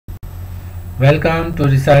Welcome to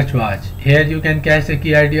Research Watch. Here you can catch the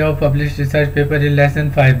key idea of published research paper in less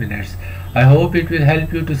than 5 minutes. I hope it will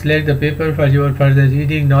help you to select the paper for your further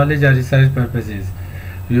reading, knowledge or research purposes.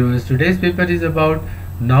 Viewers, today's paper is about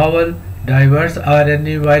novel diverse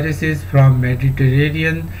RNA viruses from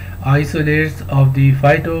Mediterranean isolates of the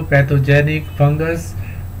phytopathogenic fungus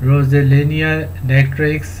Rosellinia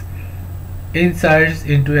necatrix, insights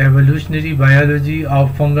into evolutionary biology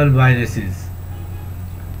of fungal viruses.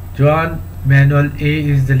 Joan Manuel A.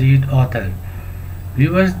 is the lead author.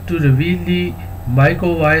 Viewers, to reveal the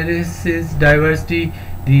mycovirus's diversity,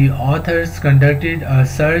 the authors conducted a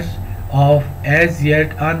search of as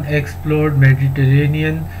yet unexplored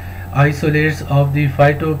Mediterranean isolates of the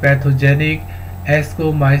phytopathogenic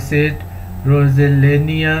Ascomycete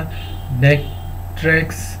Rosellinia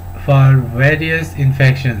necatrix for various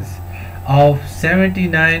infections. Of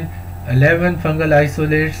 79, 11 fungal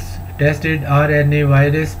isolates tested RNA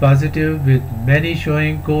virus positive, with many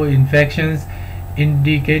showing co-infections,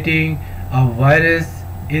 indicating a virus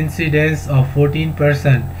incidence of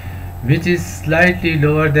 14%, which is slightly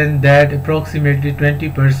lower than that approximately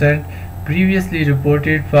 20% previously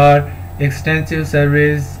reported for extensive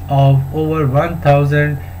surveys of over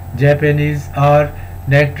 1,000 Japanese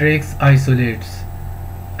necatrix isolates.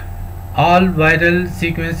 All viral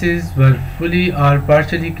sequences were fully or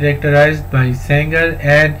partially characterized by Sanger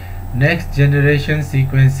and next generation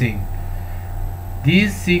sequencing.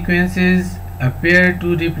 These sequences appear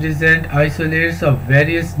to represent isolates of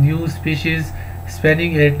various new species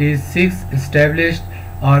spanning at least 6 established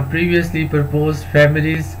or previously proposed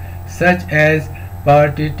families, such as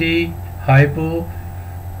Partiti, Hypo,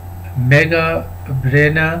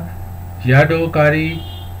 Megabrena, Yadokari,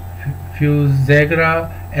 Fusagra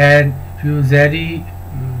and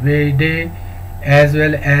Fusariidae, as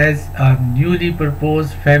well as a newly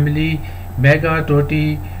proposed family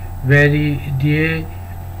Megatotiviridae.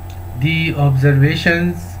 The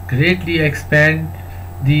observations greatly expand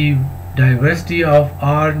the diversity of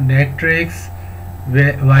our necatrix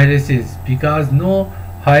viruses, because no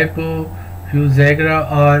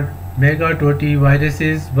Hypofusagra or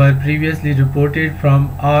Megatotiviruses were previously reported from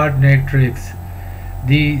R. necatrix.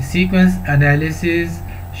 The sequence analysis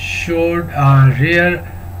showed a rare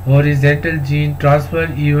horizontal gene transfer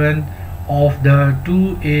even of the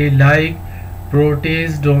 2A-like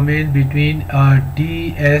protease domain between a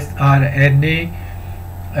dsRNA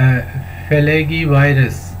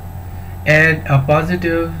flagevirus and a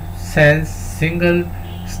positive sense single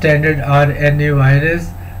standard RNA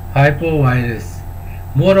virus, hypovirus.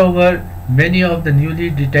 Moreover, many of the newly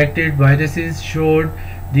detected viruses showed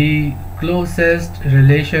the closest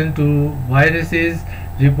relation to viruses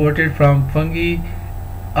reported from fungi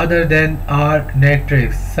other than R.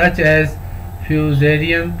 necatrix, such as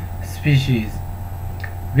Fusarium species,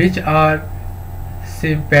 which are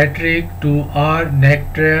sympatric to R.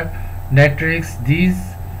 necatrix.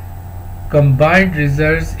 These combined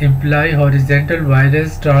results imply horizontal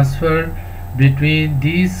virus transfer between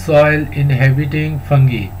these soil inhabiting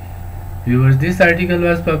fungi. Viewers, this article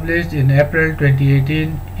was published in April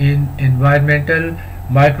 2018 in Environmental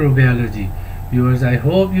Microbiology. Viewers, I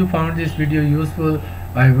hope you found this video useful.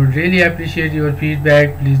 I would really appreciate your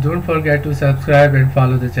feedback. Please don't forget to subscribe and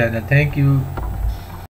follow the channel. Thank you.